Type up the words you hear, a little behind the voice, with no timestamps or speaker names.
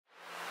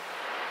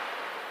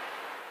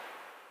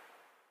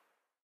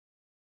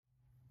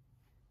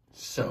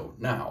So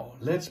now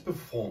let's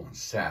perform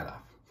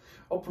setup,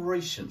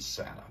 operation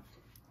setup,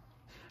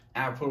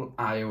 Apple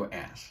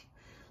iOS.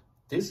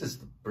 This is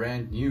the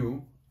brand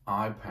new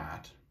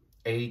iPad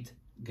 8th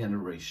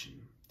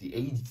generation, the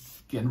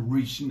 8th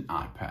generation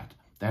iPad.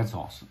 That's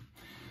awesome.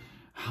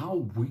 How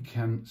we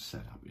can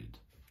set up it?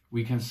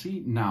 We can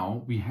see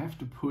now we have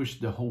to push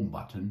the home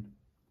button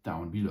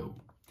down below.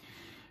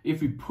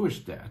 If we push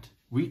that,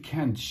 we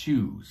can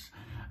choose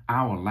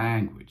our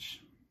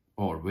language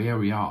or where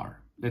we are.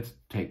 Let's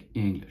take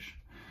English.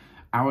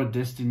 Our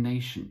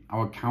destination,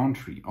 our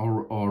country,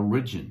 or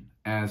origin,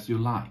 as you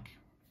like.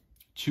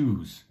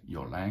 Choose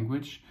your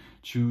language,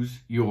 choose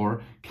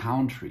your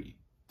country.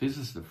 This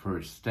is the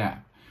first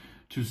step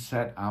to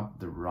set up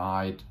the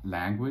right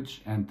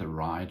language and the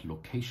right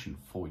location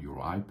for your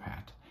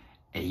iPad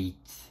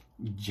 8th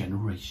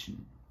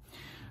generation.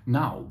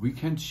 Now we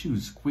can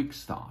choose Quick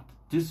Start.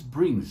 This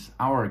brings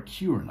our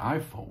current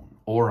iPhone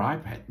or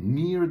iPad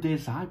near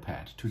this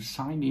iPad to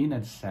sign in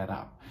and set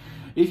up.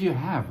 If you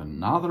have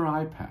another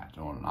iPad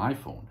or an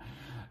iPhone,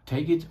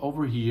 take it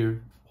over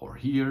here, or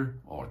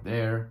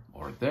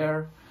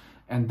there,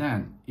 and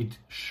then it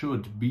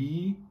should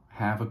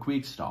have a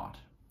Quick Start.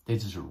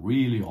 This is a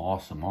really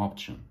awesome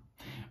option.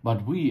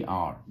 But we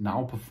are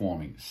now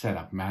performing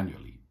setup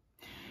manually.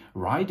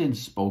 Write in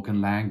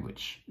spoken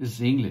language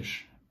is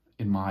English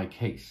in my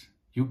case.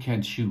 You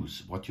can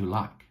choose what you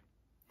like.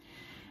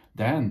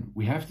 Then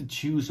we have to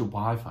choose a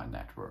Wi-Fi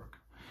network.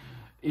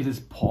 It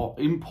is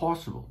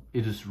impossible.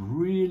 It is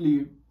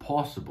really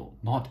possible,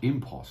 not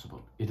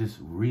impossible. It is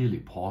really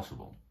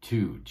possible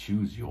to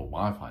choose your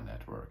Wi-Fi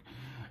network.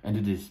 And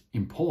it is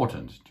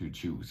important to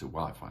choose a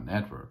Wi-Fi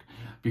network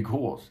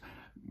because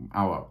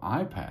our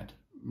iPad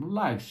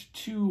likes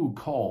to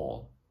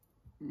call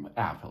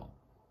Apple,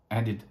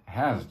 and it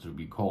has to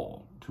be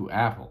called to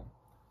Apple.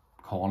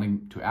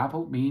 Calling to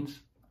Apple means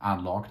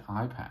unlocked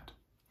iPad.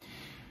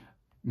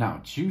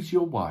 Now choose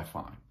your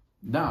Wi-Fi.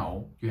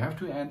 Now you have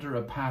to enter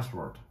a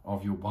password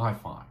of your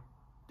Wi-Fi.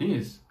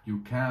 This you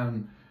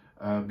can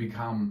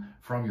become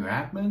from your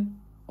admin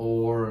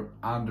or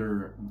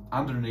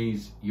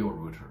underneath your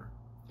router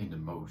in the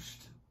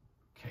most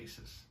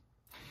cases.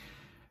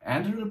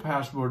 Enter the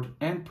password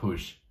and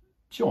push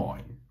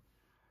join.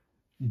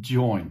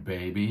 Join,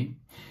 baby.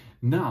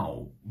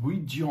 Now we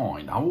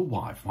join our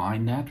Wi-Fi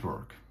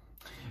network.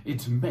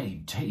 It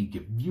may take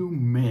a few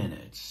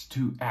minutes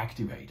to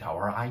activate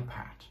our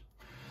iPad.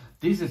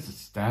 This is a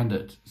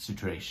standard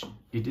situation.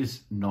 It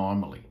is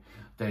normally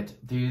that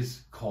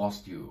this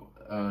costs you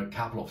a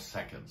couple of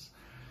seconds.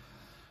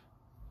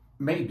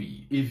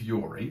 Maybe if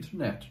your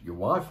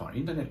Wi-Fi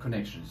internet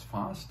connection is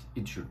fast,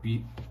 it should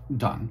be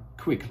done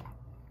quickly.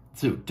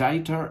 So,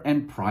 data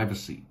and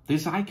privacy.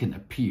 This icon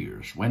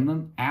appears when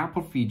an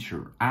Apple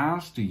feature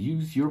asks to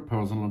use your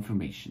personal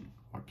information.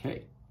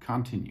 Okay,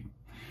 continue.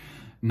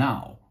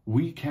 Now,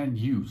 we can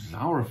use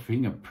our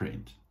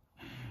fingerprint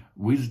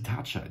with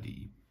Touch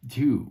ID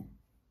to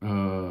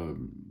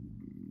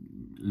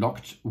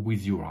locked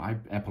with your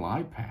Apple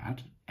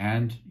iPad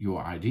and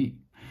your ID.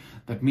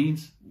 That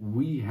means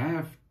we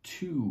have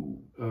to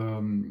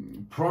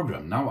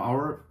program now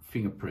our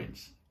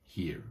fingerprints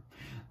here.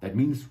 That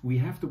means we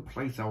have to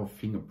place our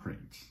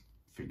fingerprints.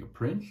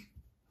 Fingerprints,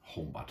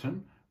 home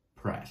button,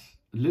 press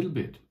a little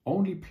bit,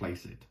 only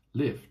place it,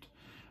 lift,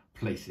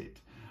 place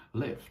it,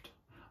 lift,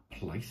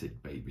 place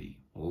it, baby,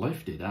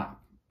 lift it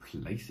up,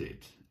 place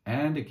it,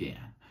 and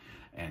again.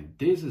 And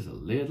this is a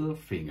little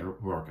finger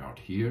workout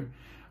here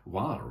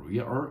while we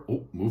are,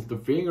 move the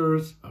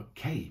fingers.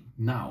 Okay,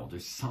 now the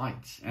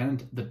sides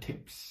and the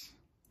tips.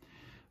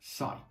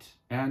 Side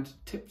and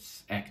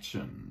tips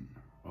action.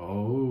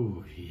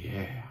 Oh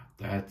yeah,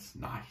 that's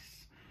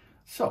nice.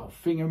 So,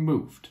 finger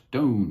moved.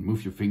 Don't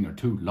move your finger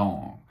too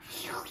long.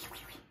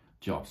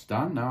 Job's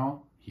done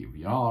now. Here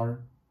we are.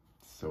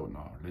 So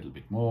now a little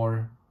bit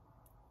more.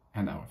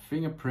 And our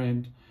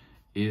fingerprint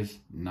is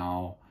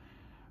now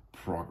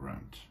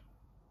programmed.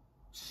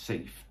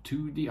 Safe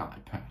to the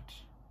iPad.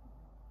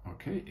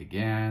 Okay,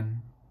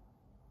 again.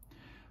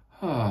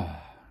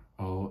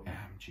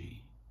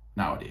 OMG.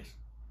 Now it is.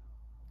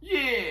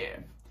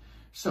 Yeah!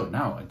 So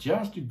now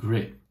adjust your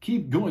grip.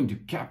 Keep going to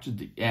capture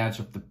the edge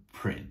of the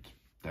print.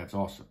 That's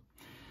awesome.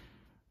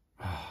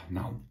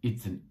 Now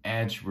it's an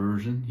edge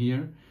version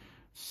here.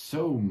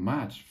 So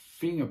much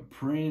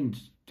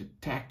fingerprint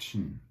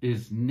detection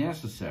is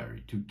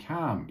necessary to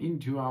come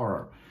into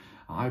our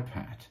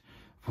iPad.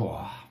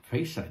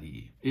 Face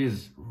ID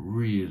is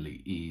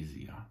really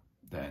easier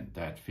than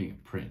that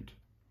fingerprint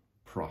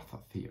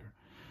process here.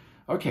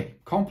 Okay,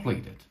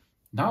 completed.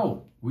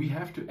 Now we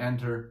have to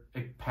enter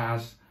a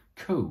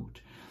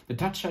passcode. The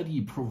Touch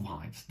ID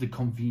provides the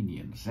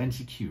convenience and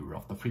secure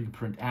of the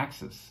fingerprint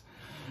access.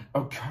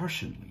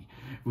 Occasionally,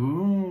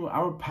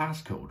 our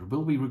passcode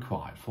will be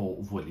required for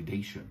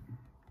validation.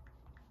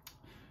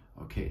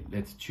 Okay,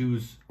 let's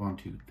choose 1,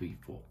 2, 3,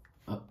 4.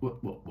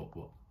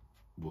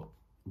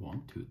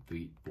 1, 2,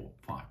 3, 4,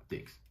 5,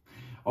 6.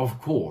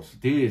 Of course,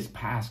 this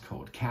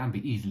passcode can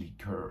be easily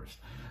cursed.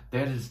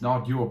 That is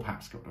not your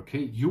passcode,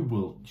 okay? You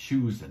will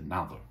choose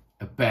another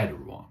a better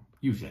one.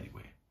 Use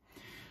anyway.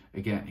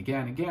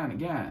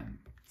 Again.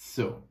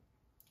 So,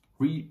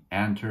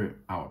 re-enter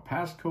our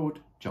passcode,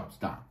 job's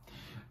done.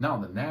 Now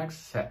the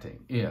next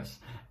setting is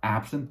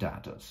apps and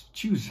data.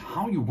 Choose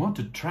how you want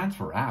to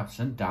transfer apps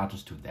and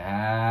data to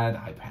that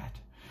iPad.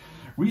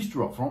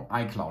 Restore from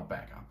iCloud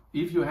backup.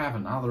 If you have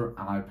another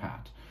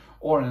iPad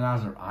or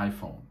another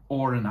iPhone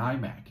or an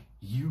iMac,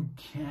 you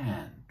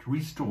can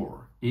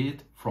restore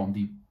it from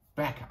the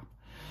backup.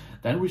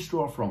 Then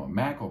restore from a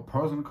Mac or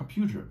personal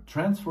computer.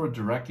 Transfer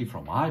directly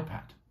from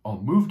iPad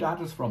or move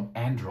data from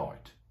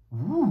Android.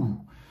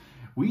 Woo!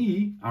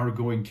 We are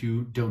going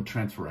to don't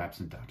transfer apps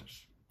and data.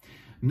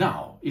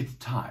 Now it's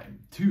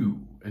time to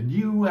a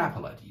new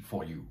Apple ID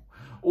for you.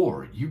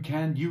 Or you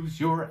can use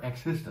your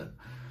existing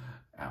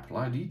Apple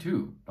ID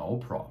too, no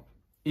problem.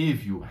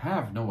 If you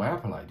have no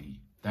Apple ID,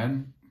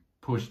 then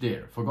push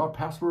there, forgot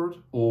password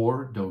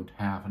or don't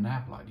have an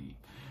Apple ID.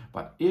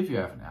 But if you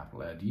have an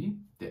Apple ID,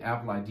 the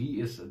Apple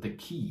ID is the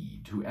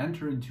key to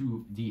enter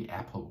into the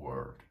Apple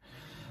world.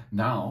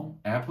 Now,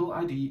 Apple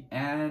ID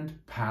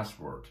and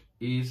password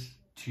is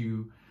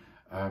to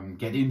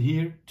get in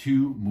here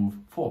to move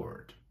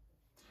forward.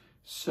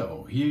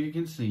 So here you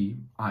can see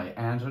I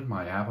entered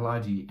my Apple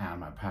ID and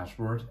my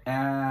password,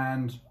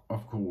 and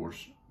of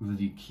course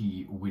the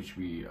key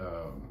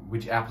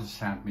which Apple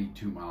sent me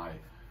to my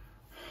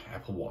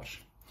Apple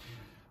Watch.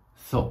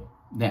 So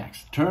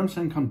next, terms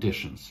and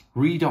conditions.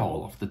 Read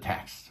all of the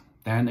text,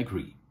 then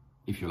agree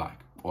if you like,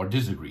 or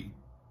disagree.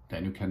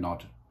 Then you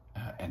cannot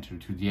enter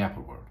to the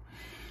Apple world.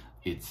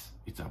 It's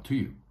up to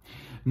you.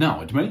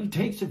 Now it may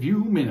take a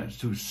few minutes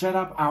to set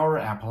up our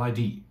Apple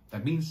ID.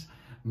 That means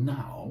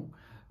now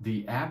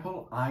the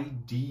Apple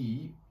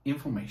ID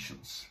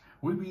informations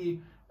will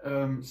be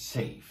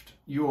saved.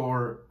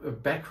 Your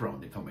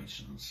background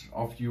informations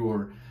of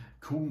your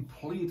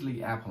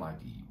completely Apple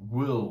ID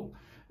will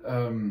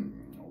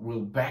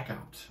back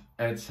out,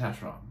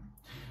 etc.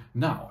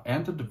 Now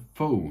enter the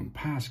phone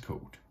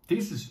passcode.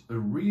 This is a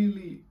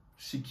really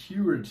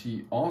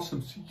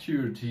awesome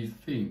security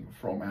thing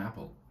from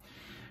Apple.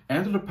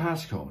 Enter the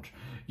passcode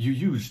you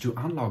use to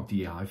unlock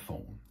the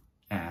iPhone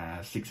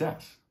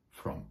 6s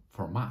from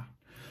mine.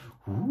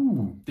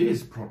 Ooh,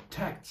 this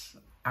protects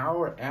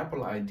our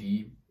Apple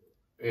ID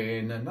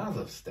in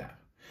another step.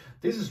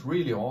 This is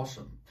really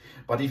awesome.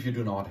 But if you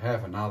do not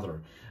have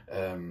another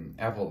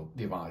Apple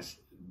device,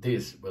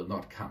 this will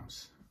not come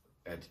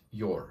at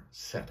your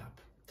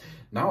setup.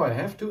 Now I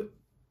have to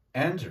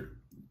enter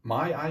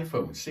my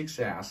iPhone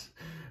 6s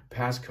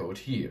passcode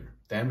here.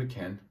 Then we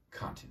can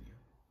continue.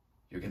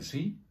 You can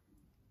see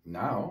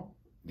now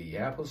the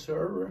Apple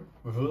server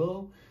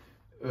will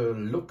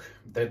look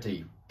that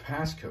the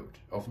passcode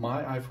of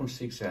my iPhone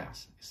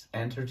 6s is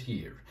entered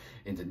here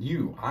in the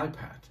new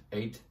iPad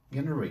 8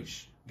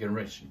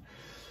 generation.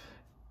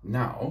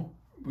 Now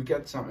we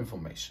get some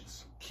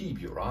informations.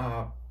 Keep your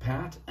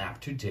iPad up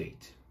to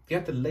date.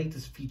 Get the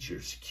latest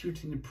features,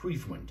 security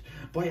improvement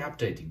by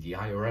updating the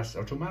iOS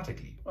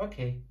automatically.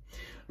 Okay.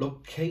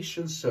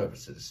 Location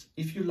services.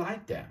 If you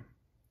like them,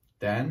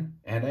 then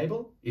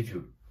enable. If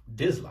you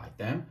dislike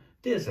them,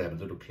 disable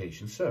the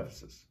location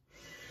services.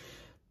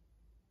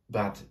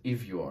 But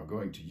if you are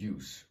going to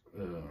use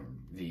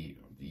the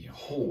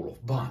whole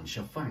bunch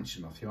of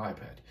function of your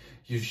iPad,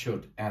 you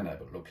should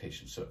enable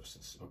location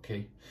services,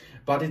 okay?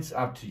 But it's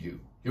up to you.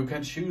 You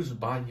can choose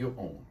by your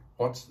own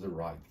what's the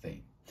right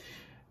thing.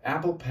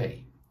 Apple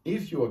Pay.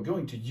 If you are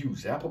going to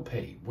use Apple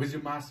Pay with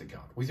your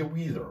MasterCard, with your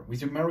Visa,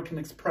 with your American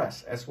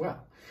Express as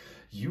well,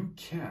 you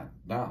can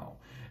now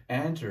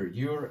enter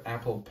your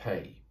Apple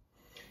Pay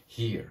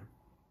here,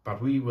 but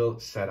we will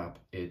set up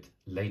it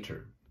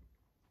later.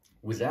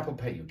 With Apple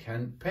Pay, you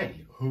can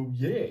pay. Oh,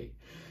 yay!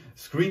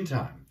 Screen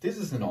time. This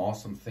is an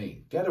awesome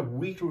thing. Get a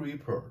weekly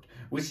report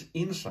with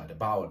insight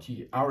about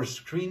our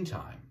screen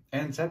time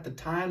and set the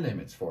time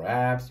limits for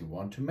apps you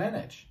want to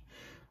manage.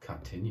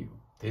 Continue.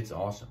 It's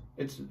awesome.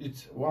 It's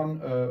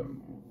once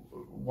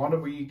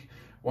a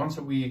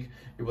week,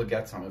 you will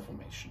get some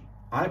information.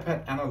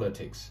 iPad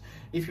Analytics.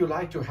 If you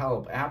like to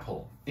help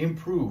Apple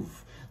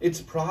improve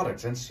its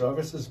products and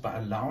services by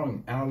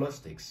allowing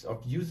analytics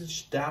of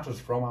usage data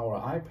from our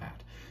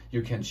iPad,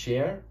 you can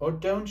share or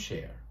don't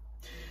share.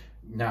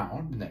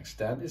 Now, the next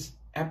step is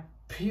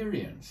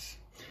appearance.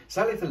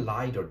 Select a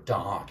light or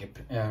dark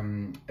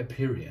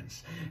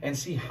appearance and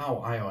see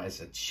how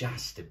iOS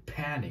adjusts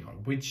depending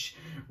on which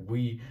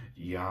we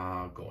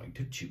are going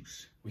to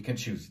choose. We can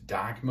choose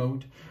dark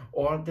mode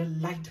or the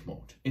light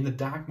mode. In the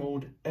dark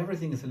mode,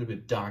 everything is a little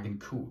bit dark and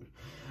cool.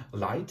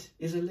 Light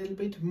is a little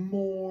bit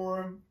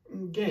more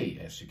gay,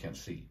 as you can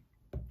see.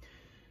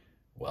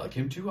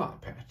 Welcome to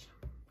iPad.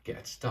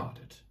 Get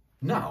started.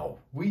 Now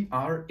we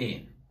are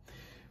in.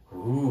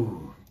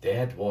 Ooh,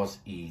 that was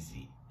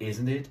easy,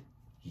 isn't it?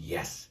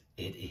 Yes,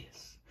 it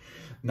is.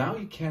 Now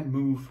you can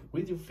move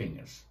with your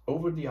fingers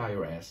over the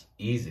iOS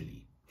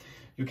easily.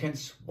 You can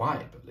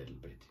swipe a little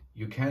bit.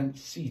 You can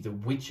see the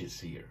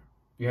widgets here.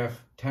 You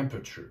have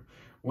temperature,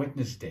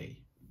 Wednesday,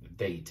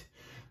 date,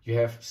 You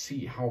have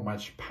see how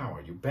much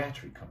power your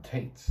battery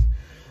contains.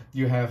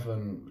 You have a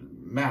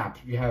map,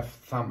 you have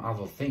some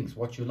other things,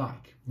 what you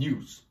like,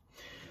 news.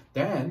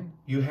 Then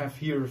you have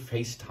here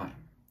FaceTime,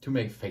 to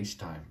make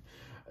FaceTime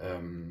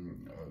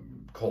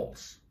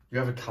calls. You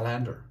have a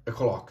calendar, a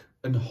clock,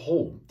 and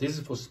home. This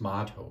is for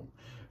smart home.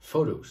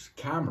 Photos,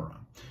 camera,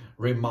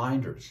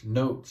 reminders,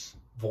 notes,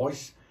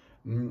 voice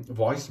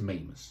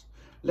memes.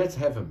 Let's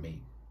have a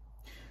meme.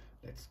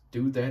 Let's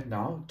do that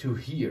now to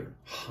hear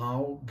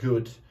how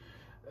good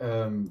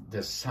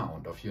the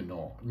sound of your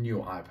new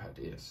iPad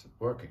is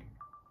working.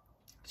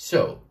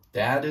 So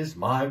that is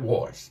my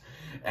voice,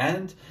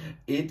 and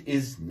it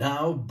is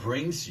now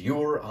brings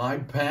your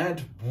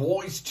iPad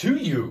voice to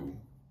you.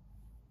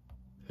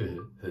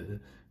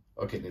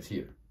 Okay, let's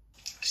hear.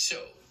 So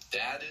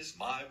that is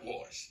my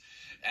voice,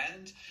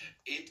 and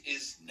it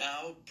is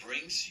now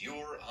brings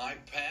your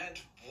iPad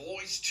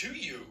voice to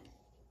you.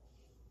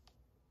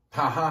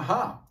 Ha ha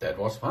ha, that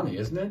was funny,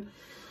 isn't it?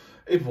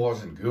 It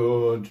wasn't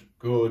good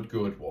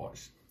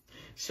voice.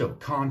 So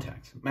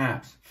contacts,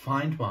 maps,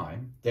 find my,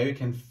 there you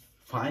can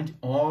find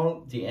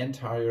all the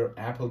entire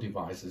Apple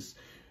devices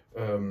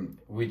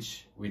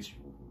which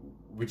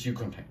you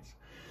contains.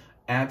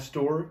 App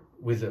Store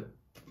with a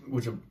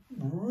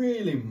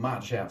really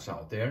much apps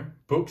out there.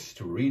 Books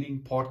to reading,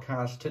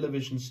 podcasts,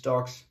 television,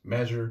 stocks,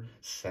 measure,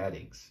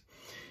 settings.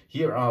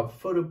 Here are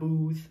photo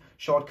booth,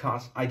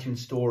 shortcuts, iTunes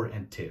Store,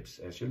 and tips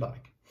as you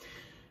like.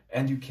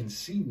 And you can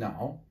see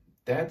now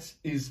that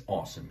is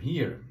awesome.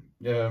 Here,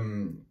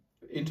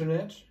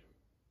 internet.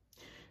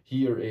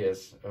 Here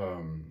is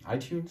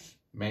iTunes,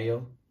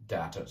 mail,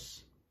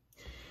 datas.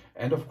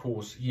 And of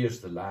course, here's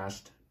the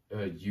last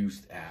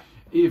used app.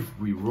 If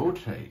we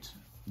rotate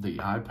the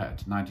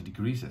iPad 90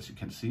 degrees, as you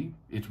can see,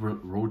 it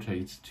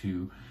rotates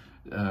to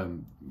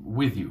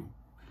with you.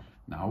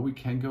 Now we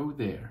can go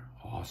there.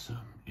 Awesome,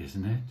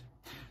 isn't it?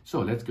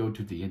 So let's go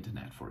to the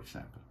internet, for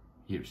example.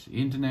 Here's the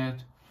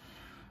internet,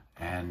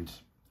 and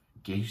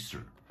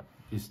Geyser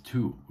is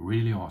too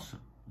really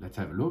awesome. Let's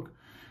have a look.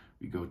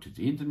 We go to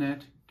the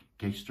internet,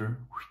 Geyser,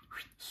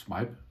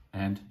 swipe,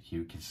 and here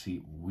you can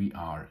see we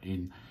are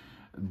in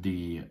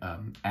the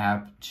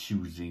app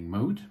choosing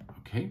mode.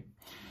 Okay,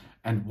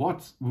 and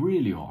what's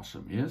really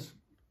awesome is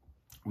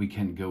we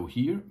can go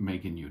here,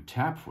 make a new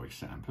tab, for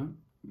example,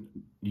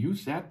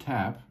 use that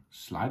tab,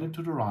 slide it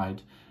to the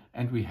right,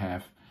 and we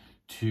have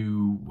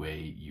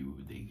two-way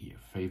using here,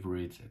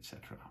 favorites,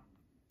 etc.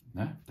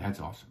 That's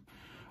awesome.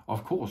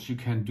 Of course, you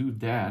can do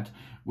that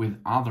with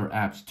other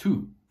apps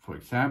too. For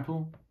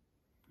example,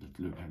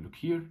 look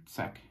here,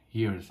 zack,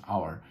 here is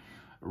our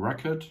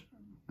record,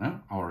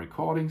 our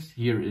recordings,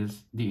 here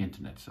is the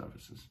internet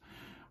services.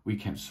 We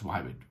can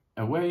swipe it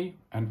away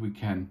and we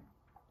can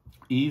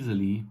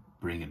easily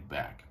bring it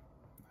back.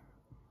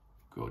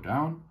 Go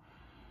down,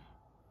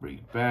 bring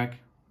it back.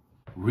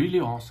 Really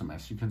awesome,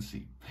 as you can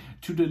see.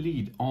 To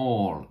delete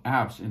all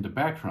apps in the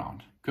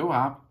background, go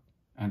up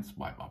and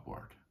swipe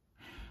upward.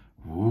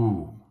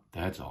 Ooh,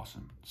 that's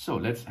awesome. So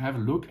let's have a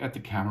look at the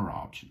camera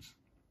options.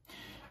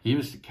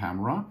 Here's the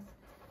camera.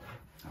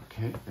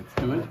 Okay, let's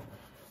do it.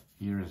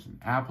 Here is an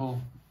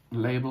Apple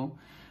label.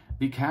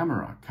 The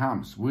camera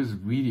comes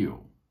with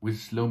video, with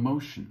slow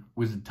motion,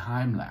 with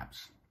time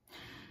lapse.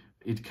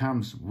 It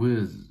comes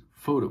with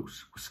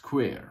photos,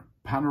 square,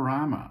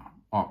 panorama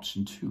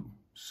option 2.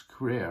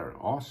 Square,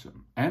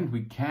 awesome. And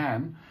we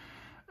can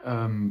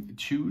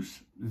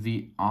choose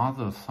the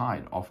other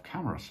side of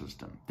camera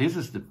system. This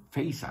is the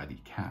Face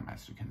ID cam,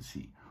 as you can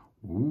see.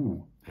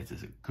 Ooh, this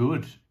is a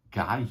good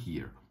guy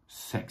here.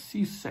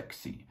 Sexy,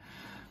 sexy.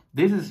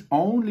 This is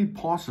only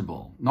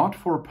possible, not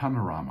for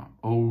panorama,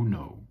 oh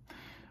no.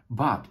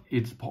 But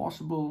it's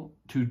possible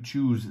to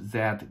choose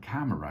that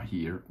camera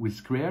here with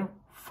square,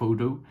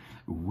 photo,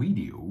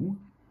 video.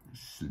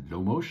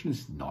 Slow motion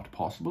is not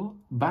possible,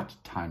 but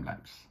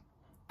time-lapse.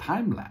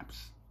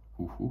 Time-lapse.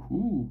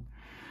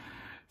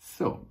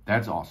 So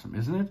that's awesome,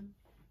 isn't it?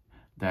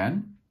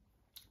 Then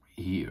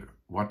here,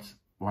 what's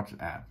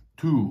app?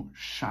 To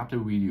shutter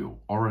video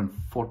or a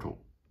photo.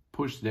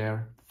 Push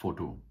there,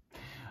 photo.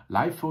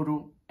 Live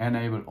photo,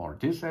 enable or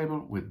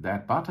disable with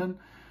that button.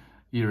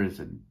 Here is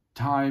a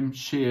time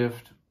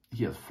shift.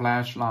 Here's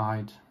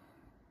flashlight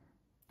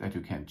that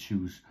you can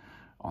choose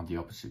on the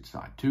opposite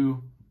side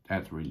too.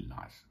 That's really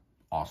nice.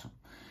 Awesome.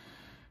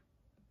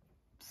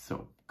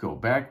 So go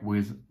back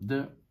with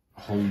the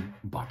home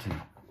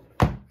button.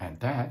 And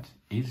that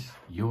is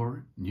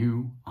your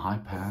new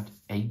iPad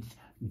 8th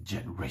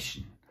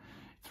generation.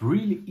 It's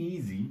really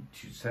easy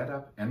to set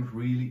up and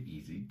really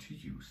easy to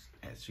use,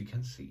 as you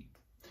can see.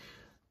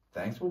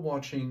 Thanks for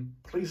watching.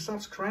 Please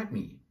subscribe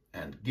me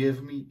and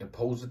give me a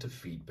positive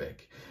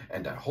feedback.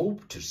 And I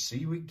hope to see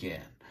you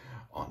again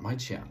on my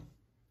channel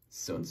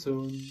soon.